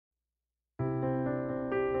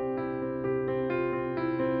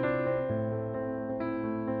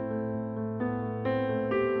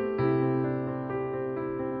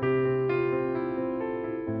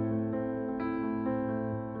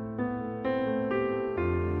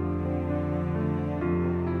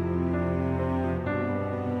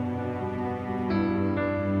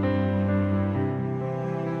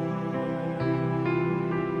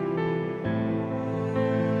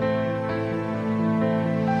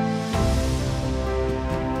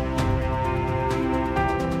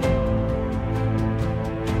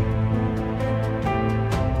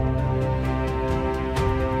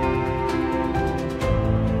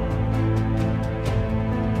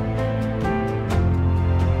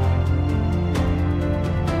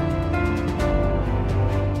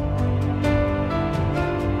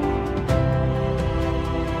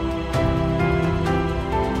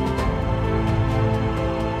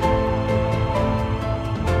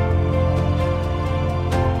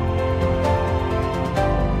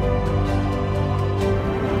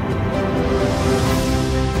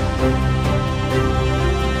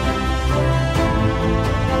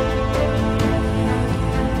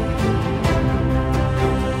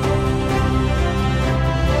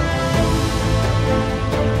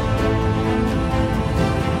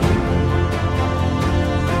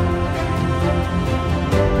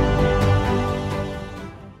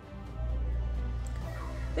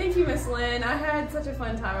Thank you, Miss Lynn. I had such a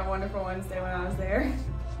fun time at Wonderful Wednesday when I was there.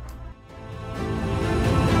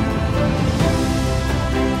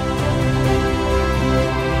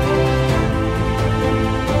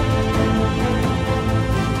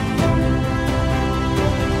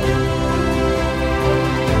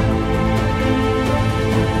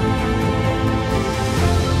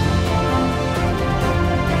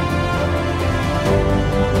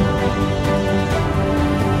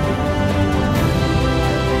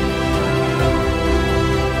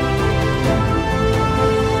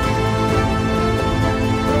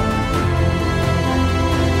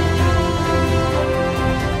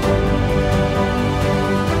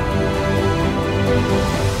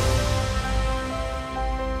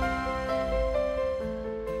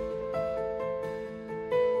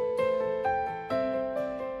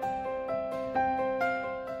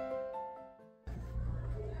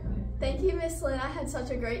 Thank you, Miss Lynn. I had such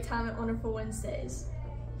a great time at Wonderful Wednesdays.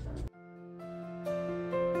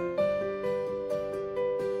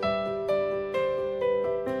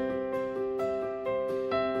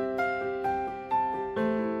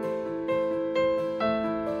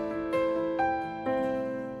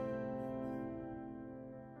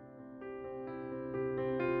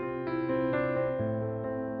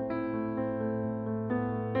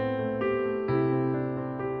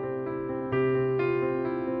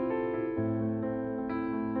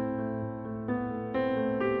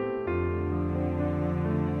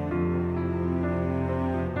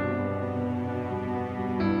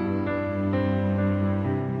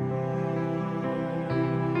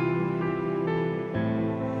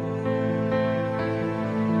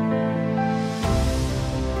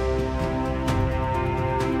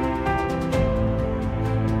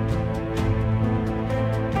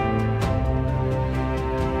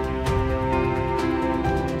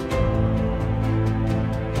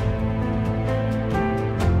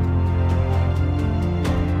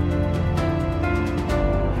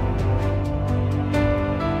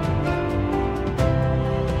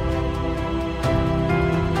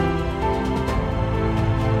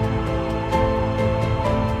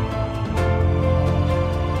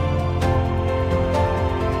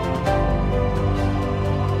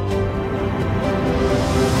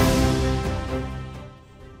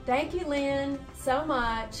 Thank you, Lynn, so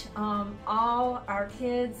much. All our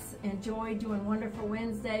kids enjoyed doing Wonderful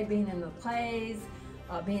Wednesday, being in the plays,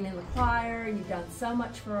 being in the choir. You've done so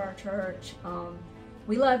much for our church.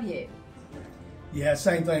 We love you. Yeah,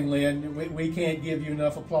 same thing, Lynn. We can't give you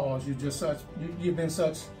enough applause. You've been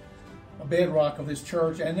such a bedrock of this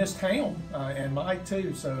church and this town, and Mike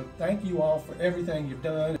too. So thank you all for everything you've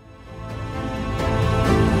done.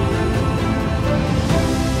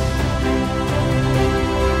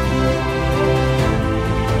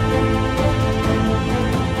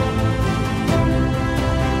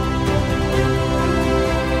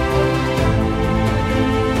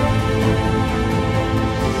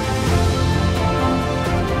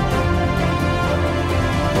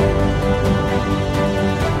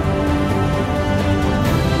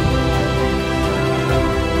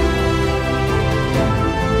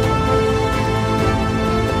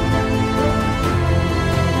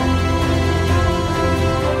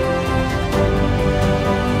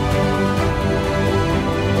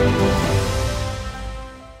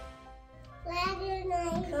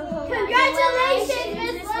 Congratulations,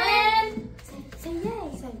 Miss Lynn! Say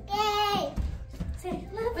yay. Say yay. Say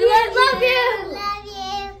love you. Love you. Love you.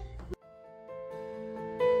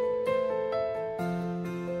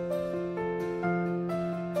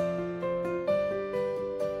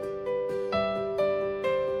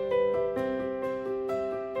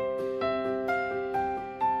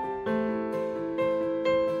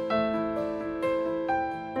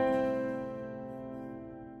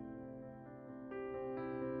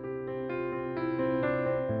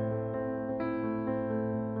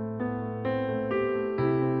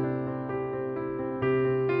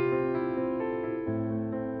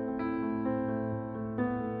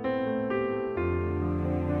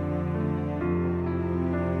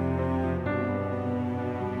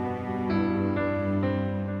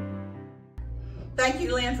 Thank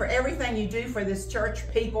you, Lynn, for everything you do for this church.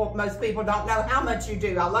 Most people don't know how much you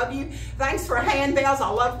do. I love you. Thanks for handbells. I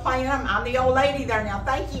love playing them. I'm the old lady there now.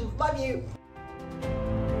 Thank you. Love you.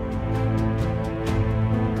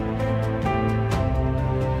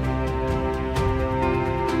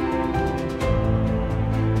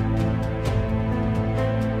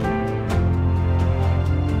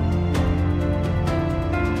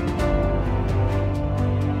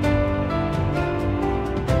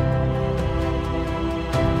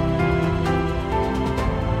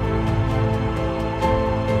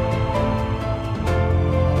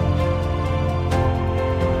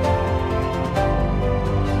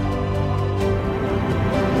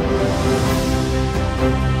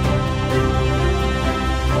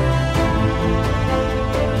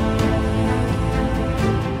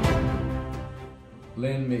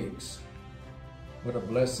 Lynn Meeks, what a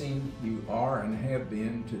blessing you are and have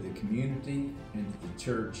been to the community and to the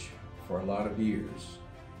church for a lot of years.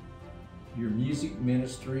 Your music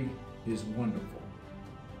ministry is wonderful.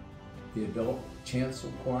 The adult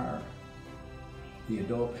chancel choir, the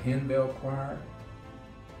adult handbell choir,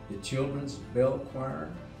 the children's bell choir,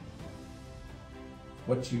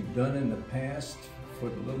 what you've done in the past for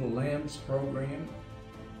the Little Lambs program,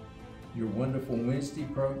 your wonderful Wednesday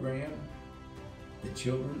program, the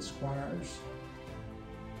children's choirs,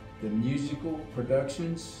 the musical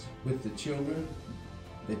productions with the children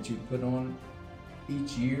that you put on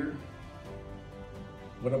each year.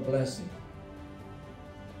 What a blessing.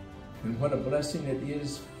 And what a blessing it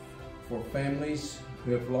is for families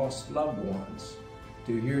who have lost loved ones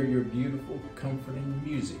to hear your beautiful, comforting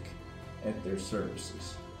music at their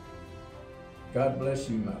services. God bless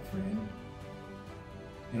you, my friend.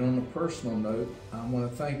 And on a personal note, I want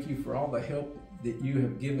to thank you for all the help that you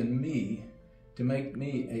have given me to make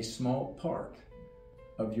me a small part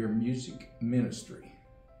of your music ministry.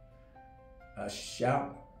 A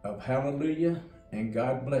shout of hallelujah and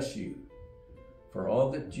God bless you for all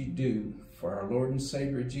that you do for our Lord and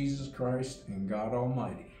Savior Jesus Christ and God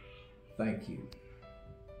Almighty. Thank you.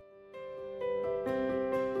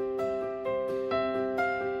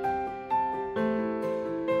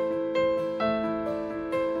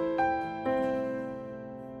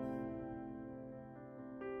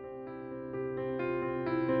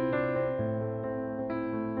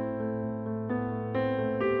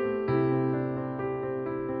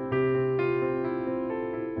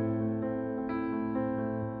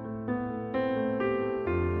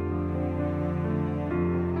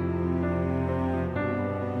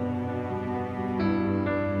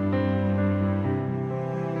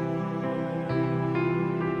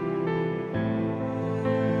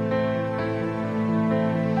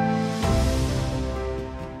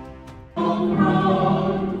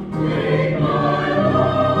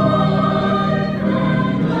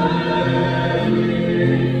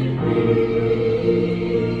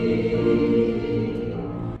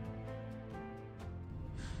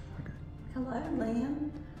 Hello,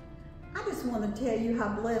 Lynn. I just want to tell you how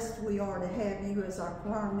blessed we are to have you as our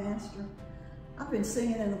choir master. I've been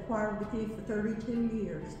singing in the choir with you for 32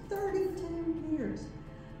 years. 32 years.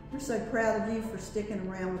 We're so proud of you for sticking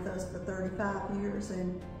around with us for 35 years,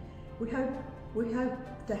 and we hope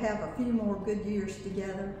to have a few more good years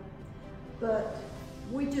together. But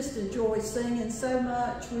we just enjoy singing so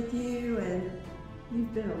much with you, and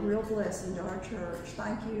you've been a real blessing to our church.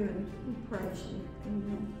 Thank you, and we praise you. Amen.